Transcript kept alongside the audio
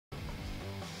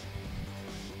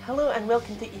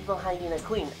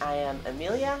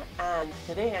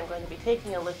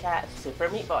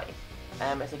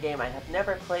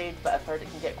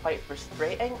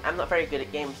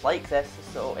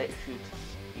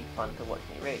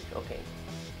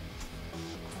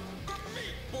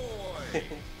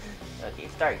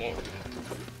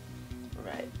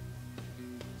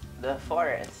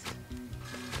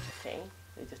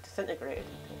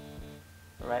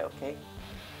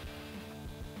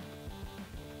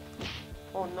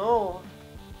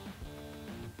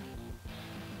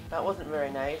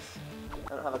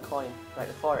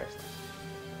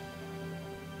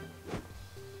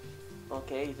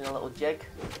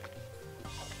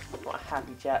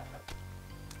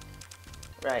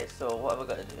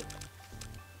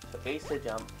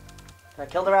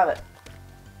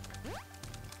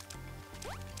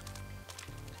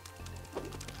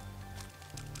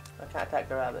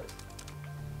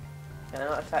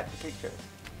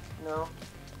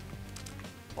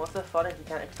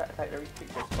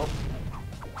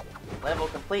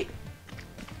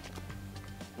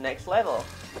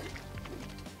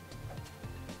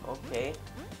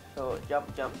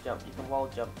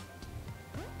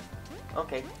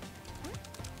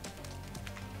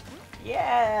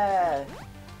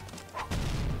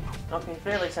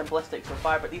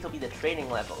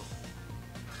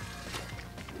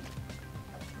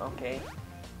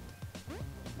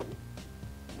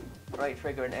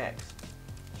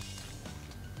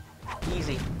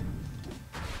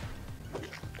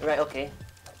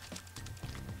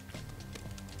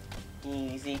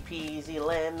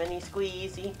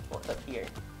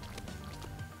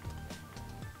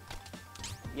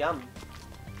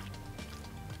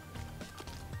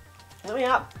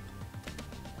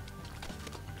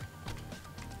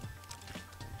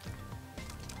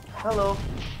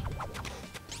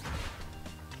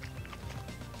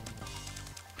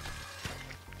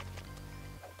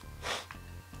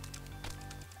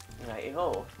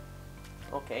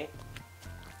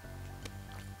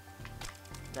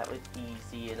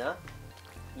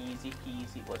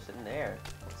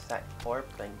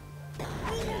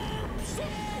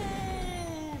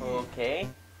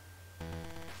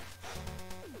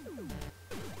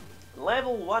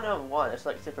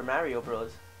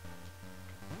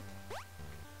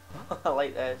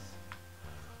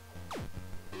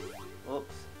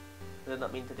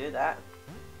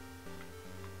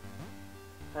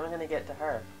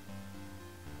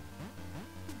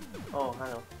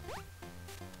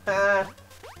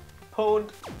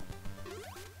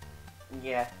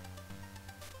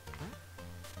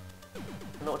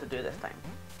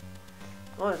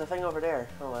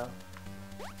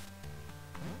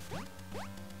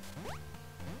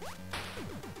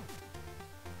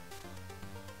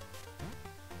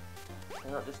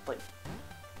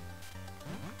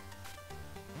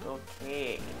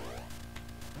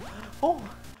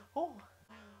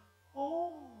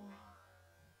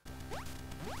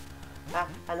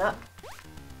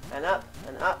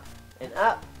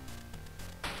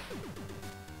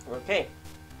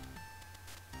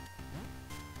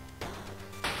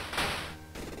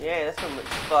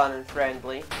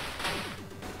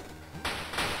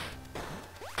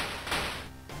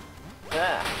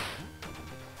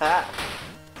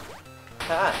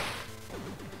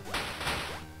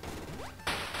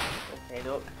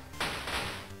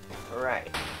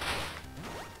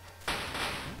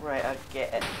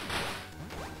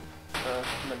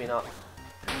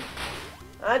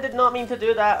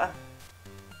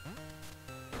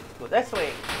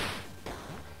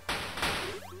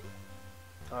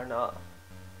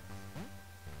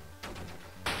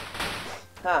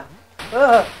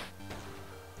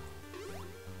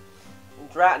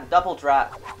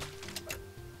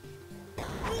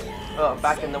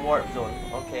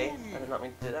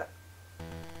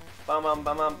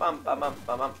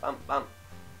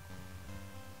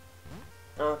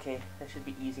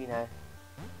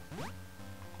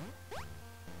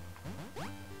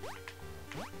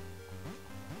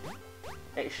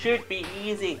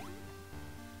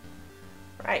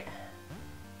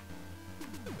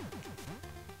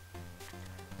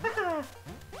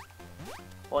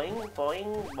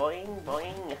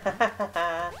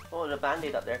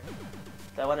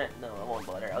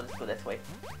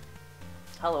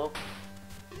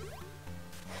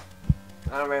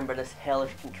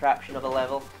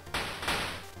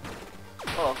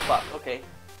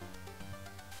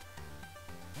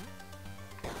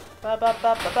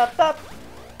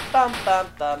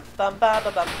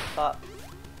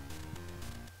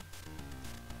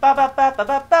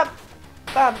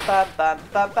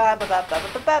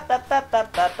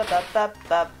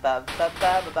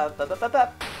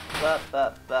Ba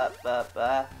ba ba ba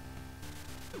ba.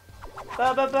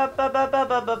 Ba ba ba ba ba ba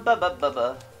ba ba ba ba ba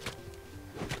ba.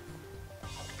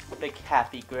 Big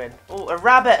happy grin. Oh, a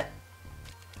rabbit!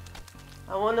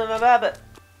 I wanted a rabbit.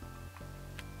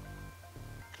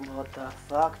 What the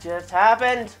fuck just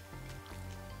happened?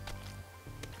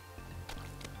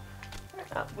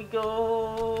 Up we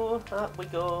go, up we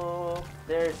go.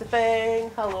 There's the thing.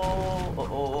 Hello,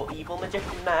 oh, evil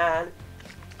magician man.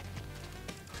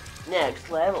 Next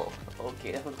level.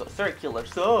 Okay, this one's got circular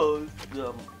souls.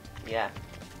 Yeah.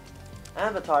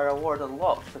 Avatar award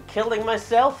unlocked for killing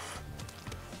myself.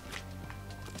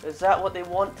 Is that what they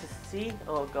want to see?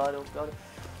 Oh god, oh god.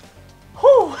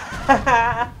 Whew!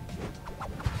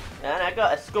 And I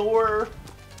got a score.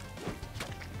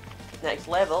 Next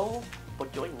level.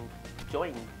 Join.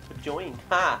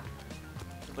 Ha!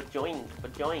 Join.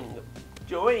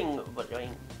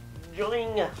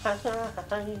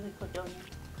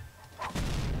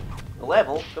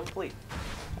 Level complete.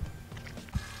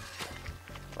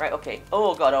 Right, okay.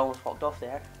 Oh god, I almost walked off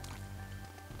there.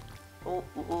 Oh,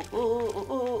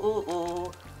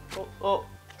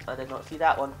 I did not see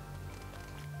that one.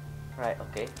 Right,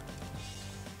 okay.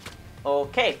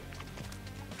 Okay.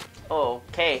 Oh.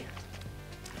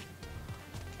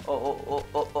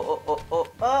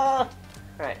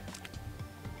 Right.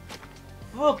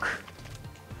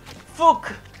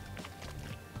 Fuck.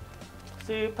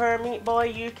 Super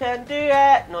Meatboy, you can do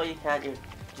it. No, you can't. You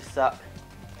just suck.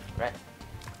 Right.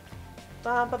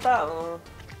 Bam bam bam.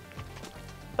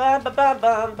 Bam bam bam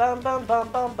bam bam bam bam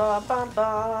bam bam bam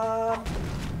bam.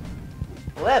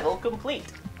 Level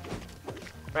complete.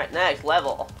 Right, next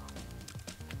level.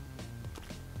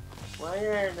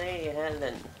 Where are they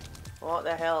heading? What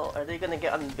the hell? Are they gonna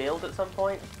get unveiled at some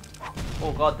point?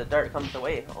 Oh god, the dirt comes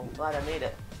away. Oh, I'm glad I made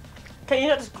it. Can you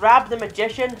not just grab the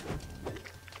magician?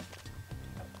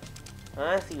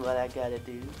 I see what I gotta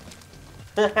do.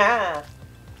 Haha!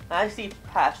 I see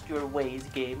past your ways,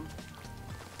 game.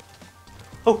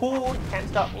 Oh, you can't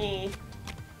stop me.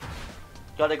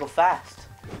 Gotta go fast.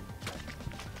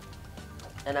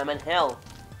 And I'm in hell.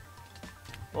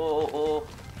 Oh,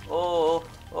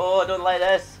 I don't like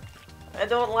this. I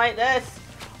don't like this.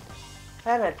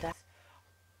 And I died.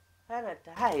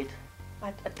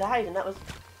 I died and that was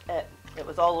it. It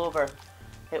was all over.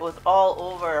 It was all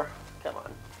over. Come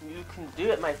on. You can do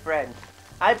it, my friend.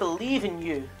 I believe in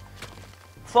you.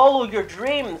 Follow your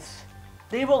dreams.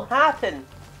 They will happen.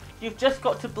 You've just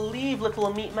got to believe,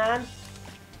 little meat man.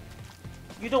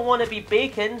 You don't want to be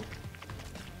bacon.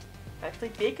 Actually,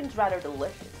 bacon's rather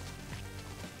delicious.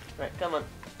 Right, come on.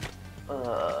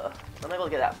 I'm not gonna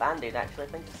get that band-aid actually. I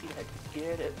think to see how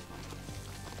scared it.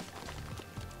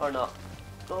 Or not.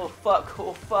 Oh fuck,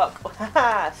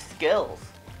 Haha, skills.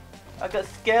 I got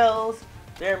skills.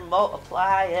 They're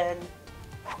multiplying.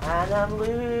 And I'm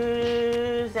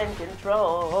losing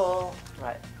control.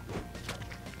 Right.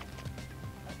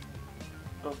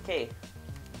 Okay.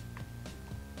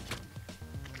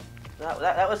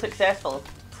 That was successful.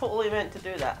 Totally meant to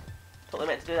do that. Totally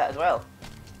meant to do that as well.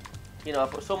 You know,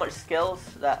 I've got so much skills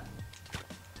that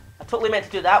I totally meant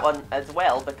to do that one as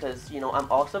well because, you know, I'm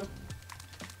awesome.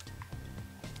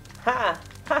 Ha!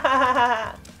 Ha ha ha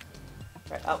ha!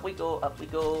 Right, up we go, up we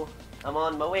go. I'm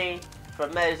on my way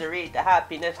from misery to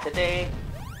happiness today.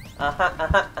 Can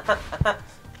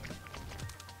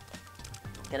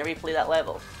I replay that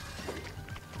level?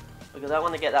 Because I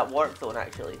want to get that warp zone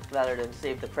actually, rather than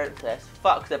save the princess.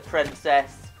 Fuck the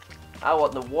princess! I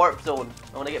want the warp zone.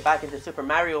 I want to get back into Super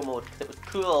Mario mode because it was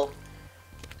cool.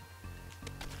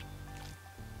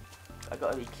 I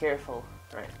gotta be careful.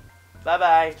 Right. Bye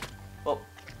bye. Oh.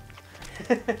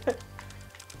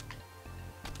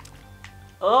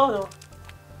 Oh no.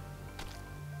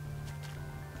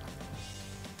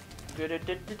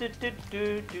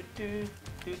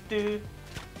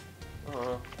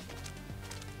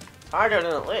 Harder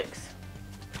than it looks.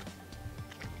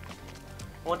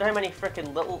 I wonder how many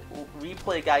freaking little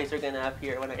replay guys are gonna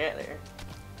appear when I get there.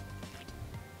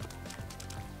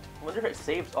 I wonder if it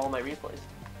saves all my replays.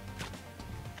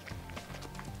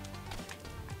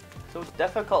 So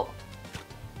difficult.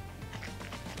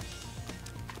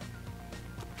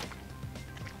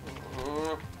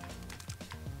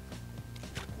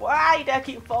 Why do I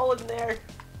keep falling there?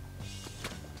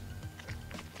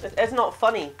 This is not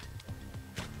funny.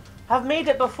 I've made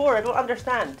it before, I don't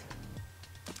understand.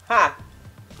 Ha!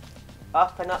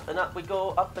 Up and up we go,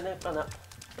 up and up and up.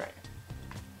 Right.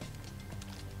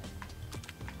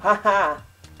 Haha!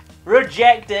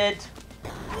 Rejected!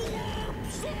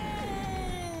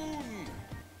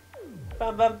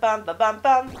 Bam bam bam bam bam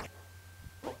bam!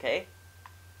 Okay.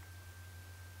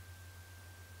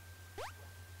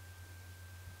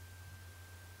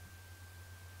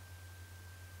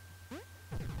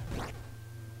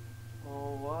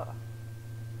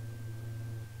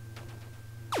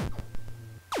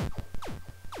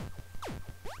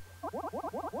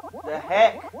 The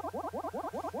heck?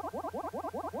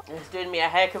 It's doing me a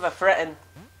heck of a fritting.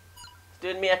 It's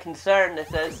doing me a concern,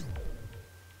 this is.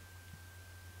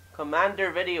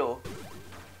 Commander video.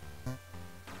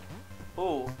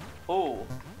 Oh, oh,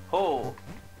 oh,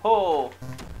 oh.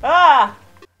 Ah!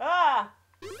 Ah!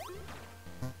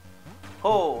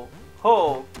 Ho,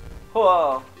 ho,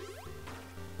 ho.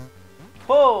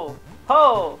 Ho,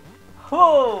 ho,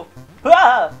 ho.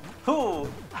 Ah! Hoo!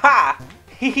 Ha!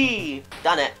 Hee hee!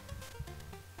 Done it.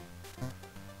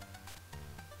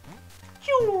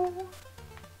 Choo!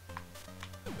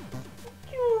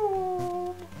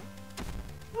 Choo!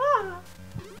 Ah!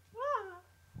 Ah!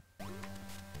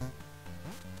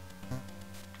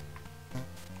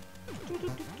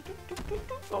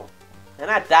 Oh, and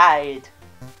I died.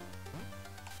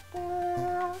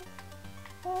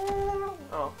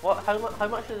 Oh, what? How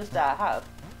much does this die have?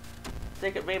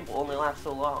 Secret Rainbow only lasts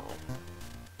so long.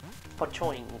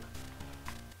 Pachoing.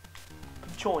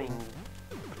 Pachoing.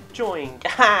 Pachoing.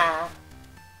 Ha!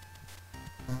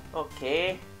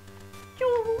 Okay.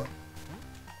 Choo.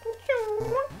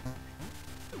 Choo.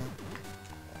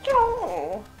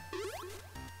 Choo.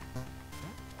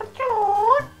 Choo.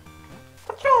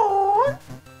 Choo.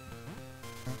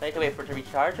 I need to wait for it to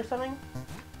recharge or something?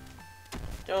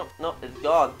 Oh, no, it's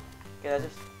gone. Can I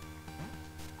just...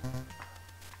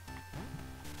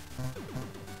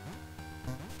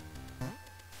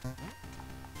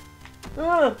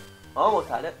 Almost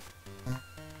had it.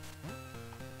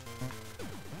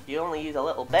 You only use a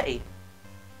little bitty,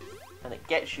 and it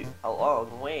gets you a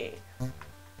long way.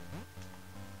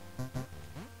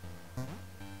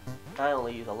 I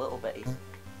only use a little bitty.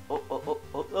 Oh, oh, oh,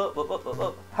 oh, oh, oh, oh, oh,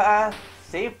 oh. Ha!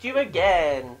 Saved you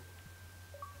again!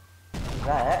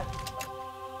 That.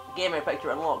 Gamer picture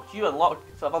unlocked. You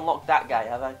unlocked, so I've unlocked that guy,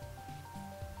 have I?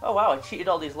 Oh wow, I cheated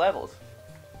all these levels.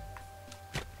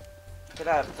 Can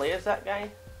I play as that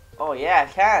guy? Oh yeah,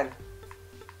 I can.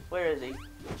 Where is he?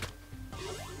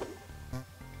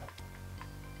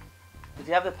 Does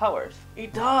he have the powers? He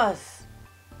does!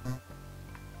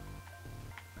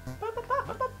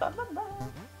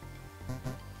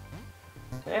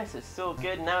 This is so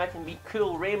good, now I can be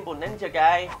cool rainbow ninja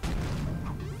guy.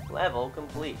 Level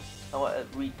complete. I want to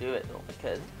redo it though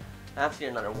because I've seen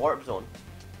another warp zone.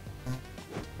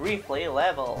 Replay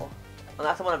level. And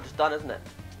that's the one I've just done, isn't it?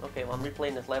 Okay, well I'm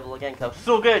replaying this level again because I was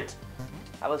so good!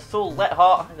 I was so lit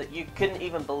hot that you couldn't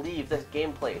even believe this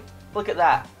gameplay. Look at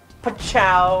that.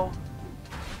 Pachow!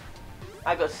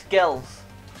 I got skills.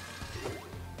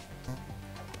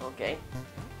 Okay.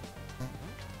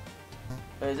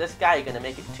 Or is this guy gonna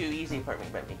make it too easy for me,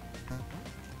 maybe?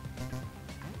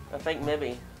 I think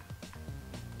maybe.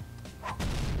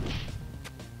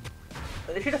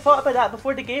 But they should have thought about that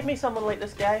before they gave me someone like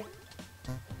this guy.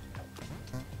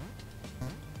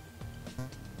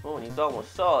 Oh, and he's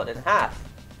almost sawed in half.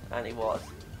 And he was.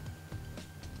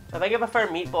 I think I prefer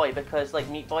Meatboy because, like,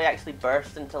 Meatboy actually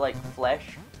bursts into, like,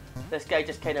 flesh. This guy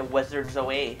just kind of wizards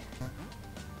away.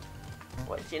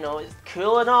 Which, you know, is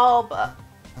cool and all, but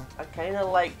I kind of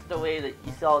like the way that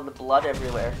you saw the blood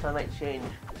everywhere, so I might change.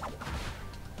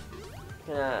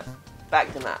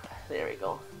 Back to map. There we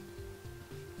go.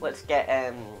 Let's get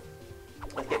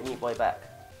Meatboy back.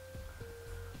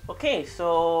 Okay,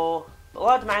 so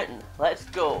Blood Mountain. Let's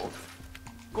go.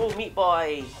 Go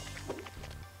Meatboy.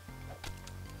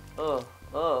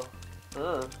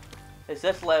 It's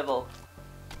this level.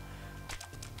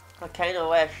 I kind of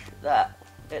wish that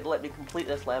it let me complete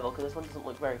this level because this one doesn't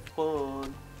look very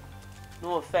fun.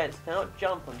 No offense, I cannot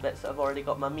jump on bits that have already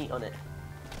got my meat on it.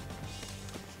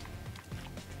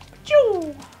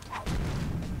 Choo!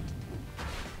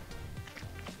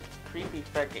 Creepy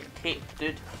freaking cape,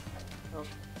 dude.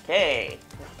 Okay,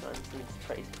 this one seems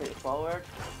pretty straightforward.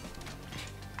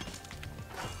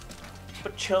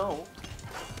 Pacho.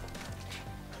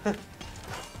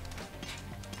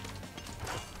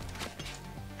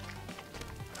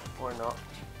 Or not.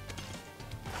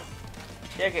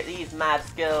 Check out these mad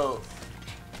skills.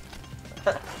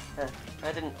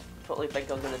 I didn't totally think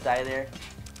I was gonna die there.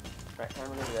 Right, I'm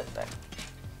gonna do this back.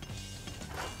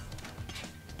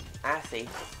 I see.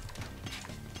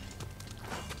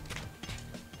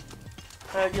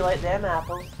 How do you like them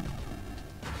apples?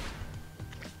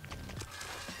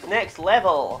 Next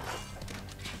level!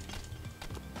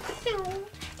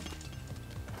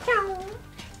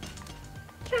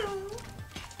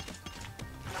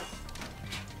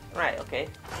 Right, okay.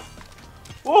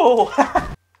 Whoa!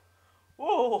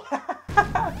 Whoa!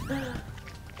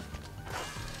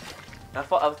 I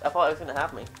thought it was gonna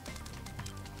have me.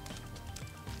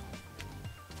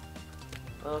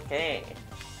 Okay.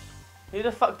 Who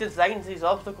the fuck designs these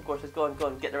obstacle courses? Go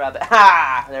on, get the rabbit.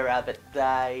 Ha! The rabbit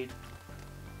died.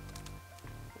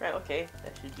 Right, okay.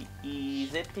 That should be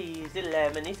easy peasy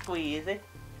lemony squeezy.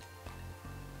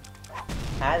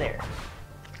 Hi there.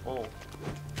 Oh.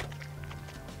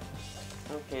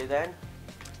 Okay then.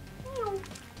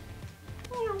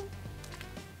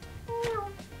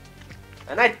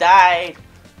 And I died!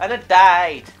 And I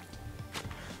died!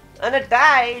 And I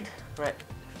died! Right,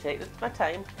 take my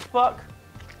time. Fuck.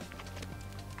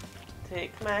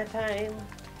 Take my time.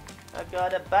 I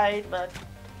gotta bite my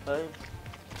tongue.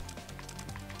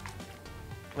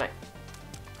 Right.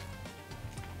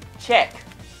 Check.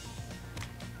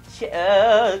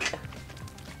 Check.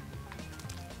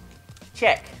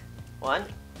 Check. 1.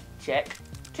 Check.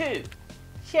 2.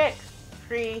 Check.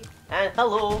 3. And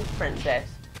hello, princess.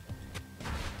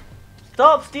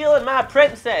 Stop stealing my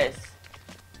princess!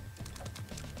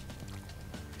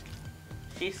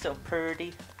 She's so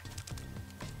pretty.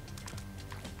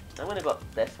 I'm gonna go up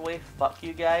this way. Fuck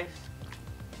you guys.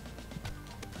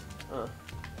 I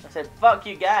said fuck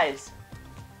you guys.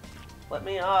 Let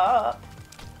me up.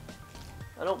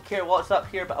 I don't care what's up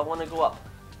here, but I want to go up.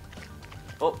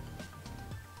 Oh.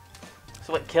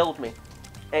 So it killed me.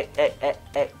 It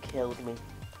killed me.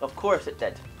 Of course it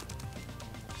did.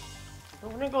 I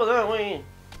want to go that way.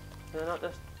 No, not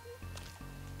this.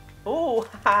 Oh,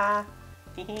 ha.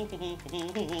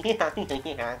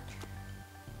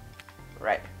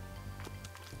 Right.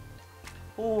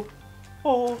 Oh,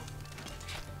 oh.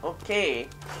 Okay.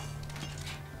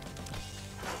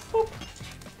 Boop.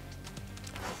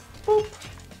 Boop.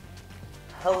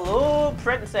 Hello,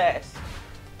 princess.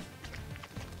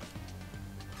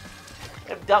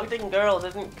 Abducting girls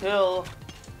isn't cool.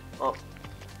 Oh.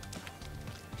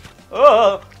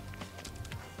 Oh.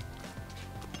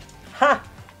 Ha.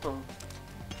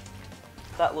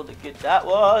 That looked good. That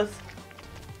was.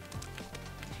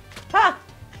 Ha.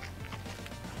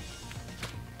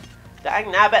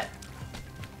 Dang nabbit.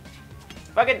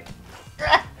 Fucking.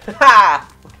 Ha.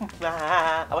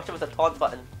 I wish it was a taunt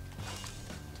button.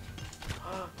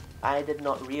 I did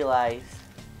not realize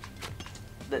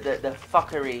the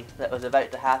fuckery that was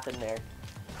about to happen there.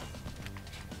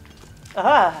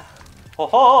 Aha! Ho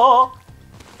ho!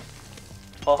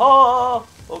 Ho ho!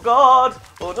 Oh god!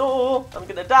 Oh no! I'm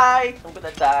gonna die! I'm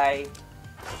gonna die!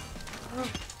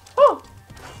 Oh!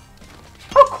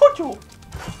 How could you?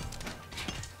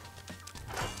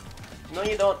 No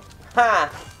you don't. Ha!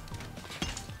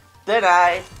 Did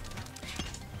I?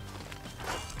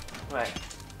 Right.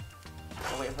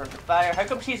 I'm waiting for her to fire. How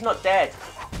come she's not dead?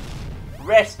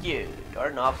 Rescued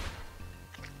or not?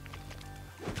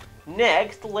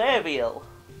 Next level.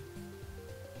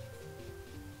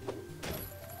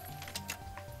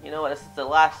 You know what? This is the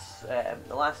last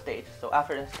stage. So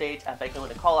after this stage, I think I'm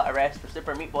going to call it a rest for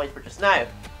Super Meatboy for just now.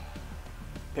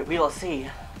 But we will see.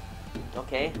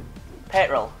 Okay.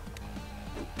 Petrol.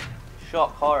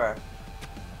 Shock horror.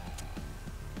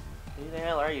 Who the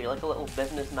hell are you? Like a little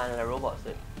businessman in a robot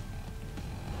suit.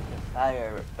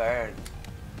 Fire, burn.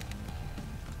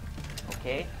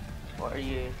 Okay. What are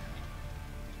you?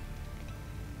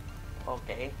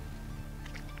 Okay.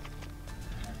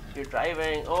 You're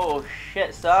driving. Oh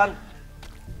shit, son.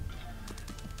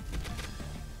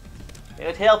 It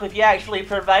would help if you actually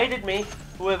provided me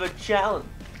with a challenge.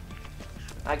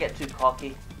 I get too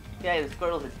cocky. Yeah, the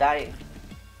squirrels are dying.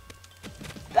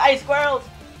 Die, squirrels!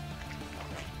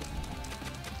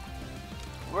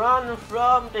 Run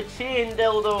from the chain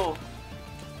dildo.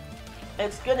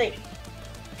 It's gonna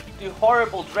do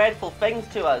horrible, dreadful things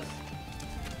to us.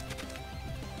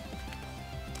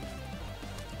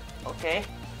 Okay.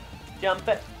 Jump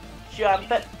it. Jump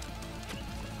it.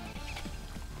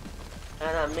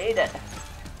 And I made it.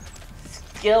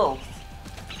 Skills.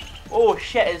 Oh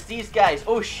shit, it's these guys.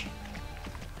 Oh sh.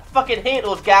 I fucking hate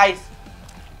those guys.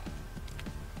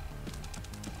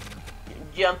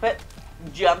 Jump it.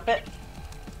 Jump it.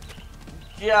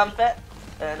 Jump it.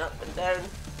 And up and down.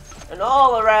 And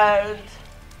all around.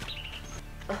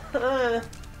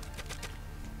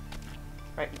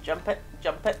 Right, jump it.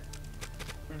 Jump it.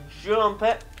 Jump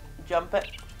it. Jump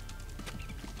it.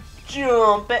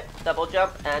 Jump it. Double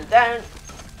jump and down.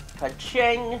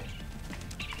 Ka-ching.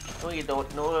 No you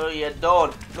don't. No you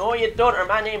don't. No you don't, or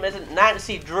my name isn't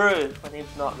Nancy Drew. My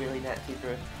name's not really Nancy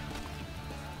Drew.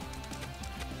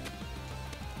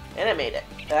 And I made it.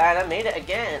 And I made it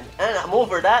again. And I'm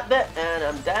over that bit. And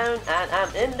I'm down. And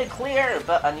I'm in the clear.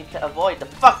 But I need to avoid the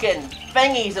fucking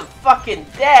thingies of fucking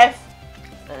death.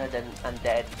 And I didn't. I'm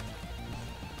dead.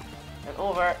 And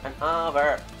over. And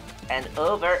over. And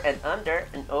over. And under.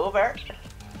 And over.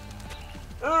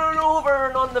 And over.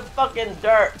 And on the fucking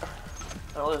dirt.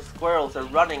 All the squirrels are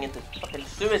running into fucking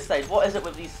suicide. What is it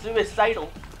with these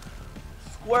suicidal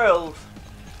squirrels?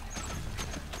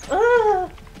 Ah, I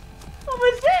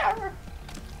was there!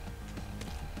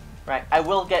 Right, I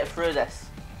will get through this.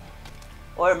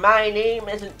 Or my name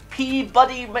isn't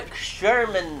Peabody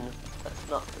McSherman. That's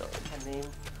not really my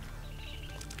name.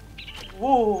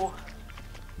 Whoa.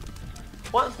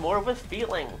 Once more with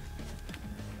feeling.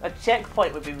 A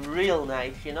checkpoint would be real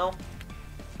nice, you know?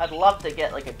 I'd love to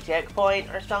get like a checkpoint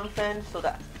or something so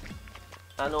that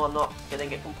I know I'm not gonna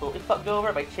get completely fucked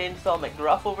over by Chainsaw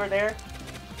McGruff over there.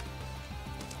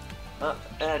 Up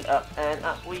and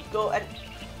up we go and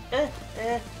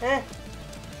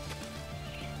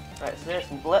Right, so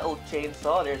there's little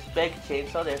chainsaw, there's big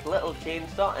chainsaw, there's little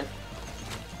chainsaw, and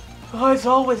oh, it's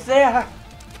always there.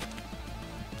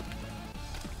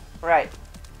 Right.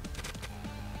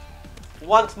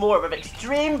 Once more with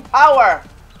extreme power.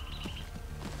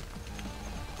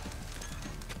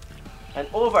 And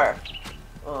over.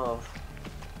 Oh.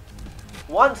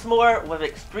 Once more with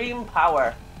extreme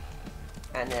power.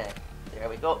 And there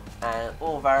we go. And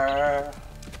over.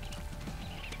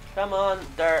 Come on,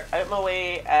 dirt, out my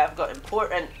way. I've got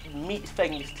important meat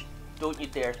things. Don't you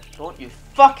dare. Don't you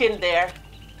fucking dare.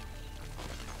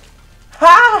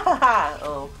 Ha ha ha!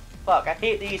 Oh, fuck, I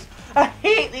hate these. I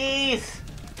hate these!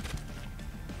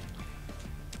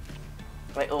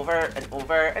 Right, over and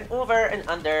over and over and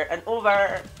under and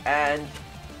over and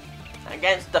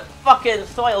against the fucking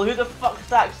soil. Who the fuck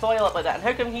stacked soil up like that? And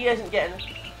how come he isn't getting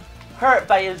hurt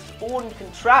by his own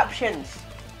contraptions?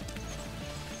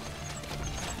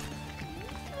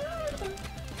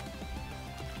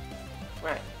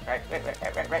 Right,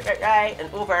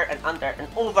 and over and under and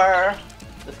over.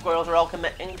 The squirrels are all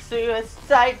committing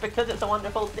suicide because it's a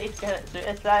wonderful day to commit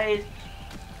suicide.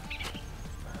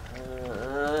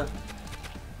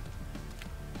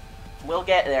 We'll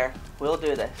get there. We'll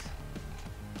do this.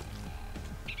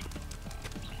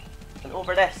 And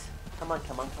over this. Come on,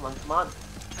 come on, come on, come on.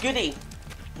 Goody!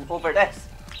 And over this.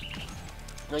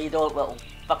 No, you don't, little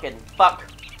fucking fuck.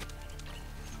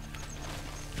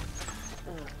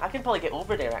 I can probably get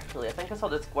over there, actually. I think I saw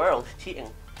the squirrels cheating.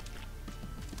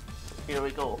 Here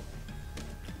we go.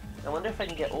 I wonder if I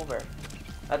can get over.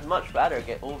 I'd much rather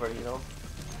get over, you know.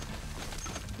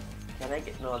 Can I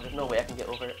get... No, there's no way I can get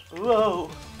over it. Whoa!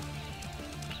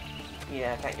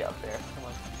 Yeah, I can't get up there. Come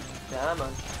on. Come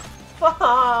on.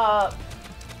 Fuck!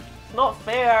 It's not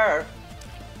fair!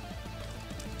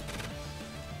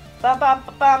 Bam, bam,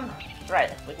 bam, bam!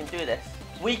 Right, we can do this.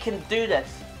 We can do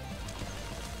this.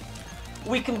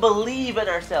 We can believe in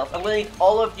ourselves. I'm going to need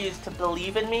all of you to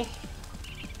believe in me.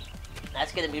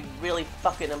 That's going to be really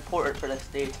fucking important for this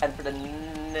stage and for the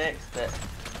next bit.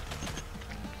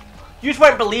 You just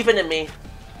weren't believing in me.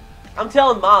 I'm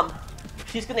telling Mom.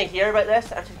 She's going to hear about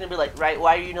this and she's going to be like, right,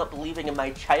 why are you not believing in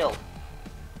my child?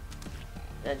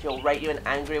 And she'll write you an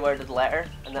angry worded letter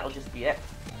and that'll just be it.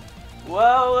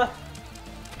 Whoa.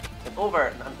 And over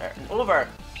and under and over.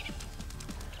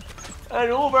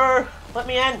 And over. Let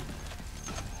me in.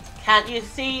 Can't you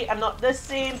see I'm not the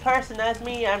same person as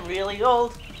me? I'm really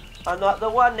old. I'm not the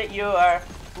one that you are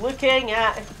looking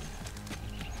at.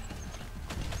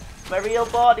 My real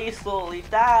body's slowly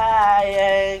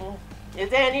dying.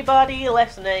 Is anybody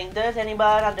listening? Does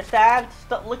anybody understand?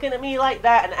 Stop looking at me like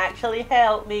that and actually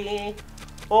help me.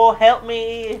 Oh, help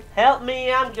me. Help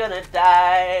me, I'm gonna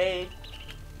die.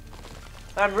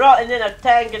 I'm rotting in a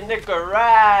tank in the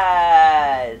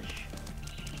garage.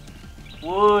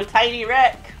 Whoa, tiny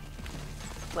wreck.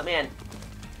 Let me in.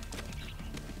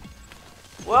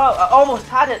 Whoa, I almost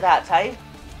had it that time.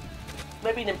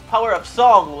 Maybe the power of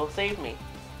song will save me.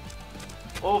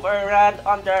 Over and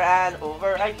under and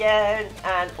over again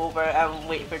and over and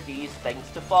wait for these things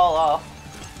to fall off.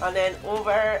 And then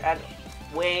over and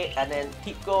wait and then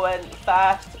keep going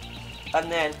fast.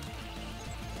 And then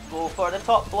go for the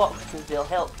top blocks because they'll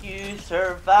help you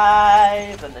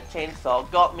survive. And the chainsaw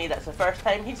got me. That's the first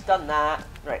time he's done that.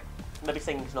 Right, maybe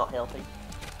singing's not healthy.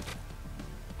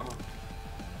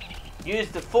 Use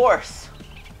the force.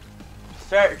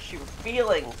 Search your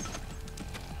feelings.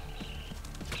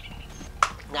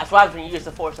 That's why I'm going to use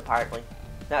the force apparently.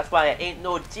 That's why I ain't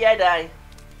no Jedi.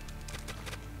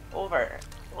 Over.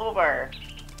 Over.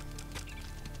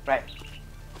 Right.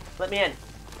 Let me in.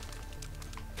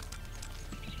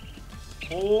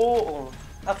 Oh.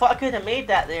 I thought I could have made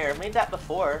that there. Made that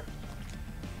before.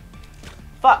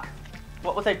 Fuck.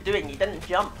 What was I doing? You didn't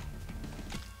jump.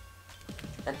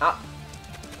 And up.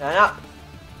 And up.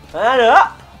 And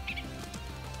up!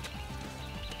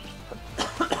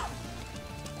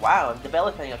 Wow, I'm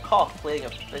developing a cough playing a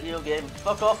video game.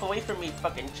 Fuck off away from me,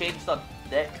 fucking chainsaw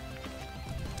dick.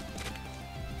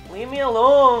 Leave me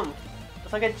alone!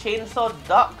 It's like a chainsaw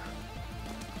duck.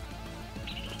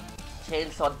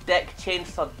 Chainsaw dick,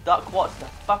 chainsaw duck, what's the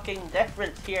fucking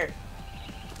difference here?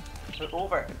 And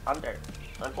over, and under,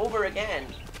 and over again.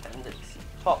 And it's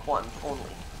top one only.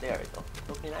 There we go.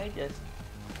 So can I just...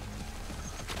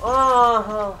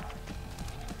 Oh!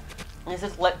 This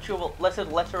is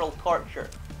literal torture.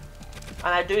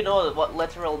 And I do know what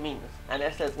literal means. And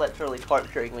this is literally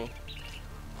torturing me.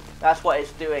 That's what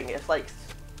it's doing. It's like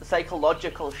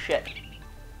psychological shit.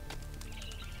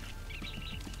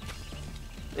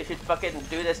 They should fucking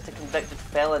do this to convicted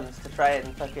felons to try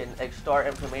and fucking extort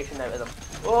information out of them.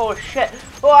 Oh shit!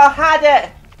 Oh, I had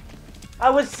it! I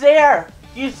was there!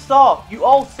 You saw! You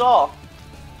all saw!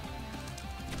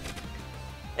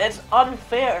 It's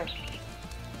unfair.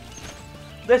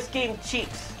 This game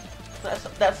cheats.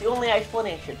 That's the only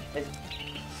explanation. Is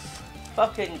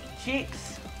fucking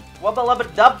cheats. Wubba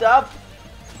lubba dub dub.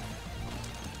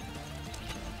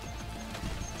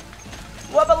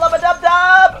 Wubba lubba dub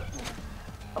dub.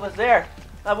 I was there.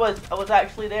 I was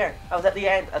actually there. I was at the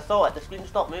end. I saw it. The screen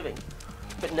stopped moving.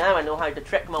 But now I know how to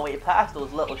trick my way past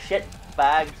those little shit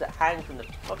bags that hang from the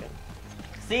fucking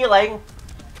ceiling.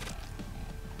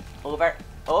 Over,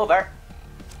 over,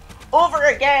 over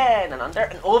again, and under,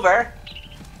 and over,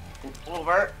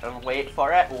 and wait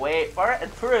for it,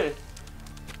 and through.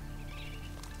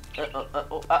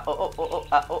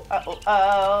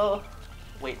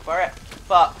 Wait for it.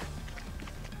 Fuck.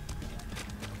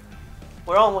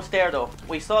 We're almost there though.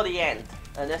 We saw the end,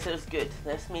 and this is good.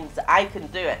 This means that I can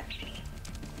do it.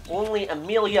 Only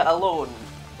Amelia alone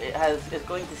is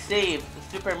going to save the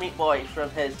Super Meatboy from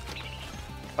his...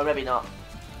 Or maybe not.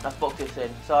 I spoke too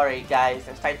soon. Sorry guys,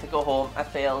 it's time to go home. I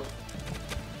failed.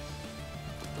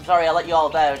 I'm sorry I let you all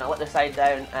down. I let the side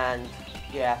down and...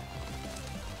 yeah.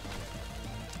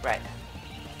 Right.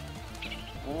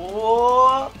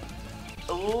 Whoa!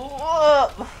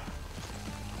 Whoa!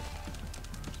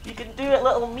 You can do it,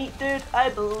 little meat dude. I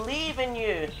believe in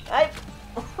you.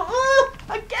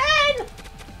 Again!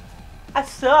 I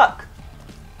suck.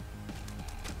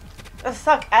 I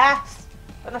suck ass.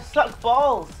 And I suck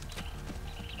balls.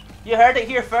 You heard it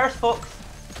here first, folks.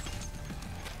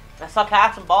 I suck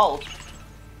ass and balls.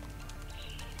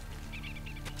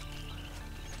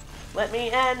 Let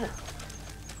me in.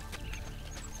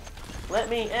 Let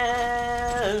me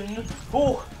in.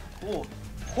 Oh, oh,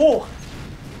 oh.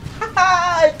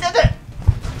 I did it!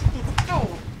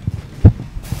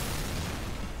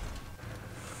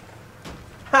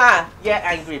 Ha! Yeah,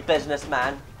 angry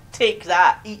businessman. Take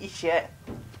that. Eat your shit.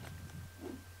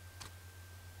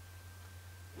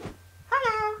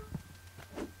 Hello.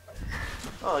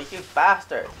 Oh, you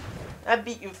bastard. I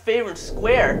beat you fair and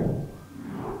square.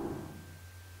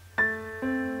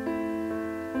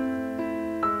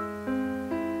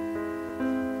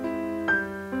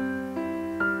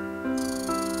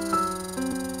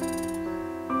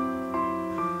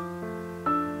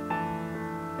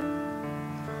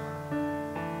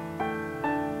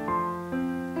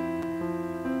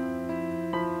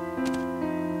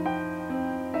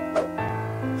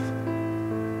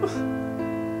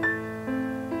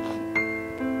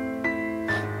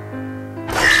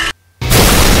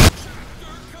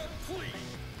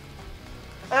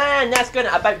 And that's gonna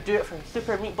about do it for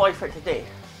Super Meatboy for today.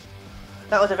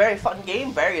 That was a very fun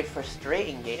game, very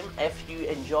frustrating game. If you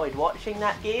enjoyed watching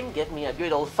that game, give me a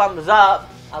good old thumbs up.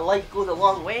 A like goes a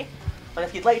long way. But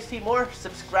if you'd like to see more,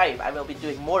 subscribe. I will be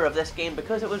doing more of this game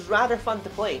because it was rather fun to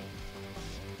play.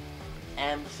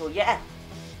 So yeah.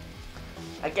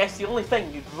 I guess the only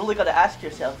thing you've really got to ask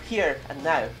yourself here and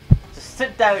now is to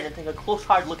sit down and take a close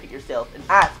hard look at yourself and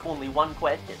ask only one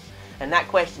question. And that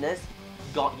question is,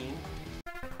 got you?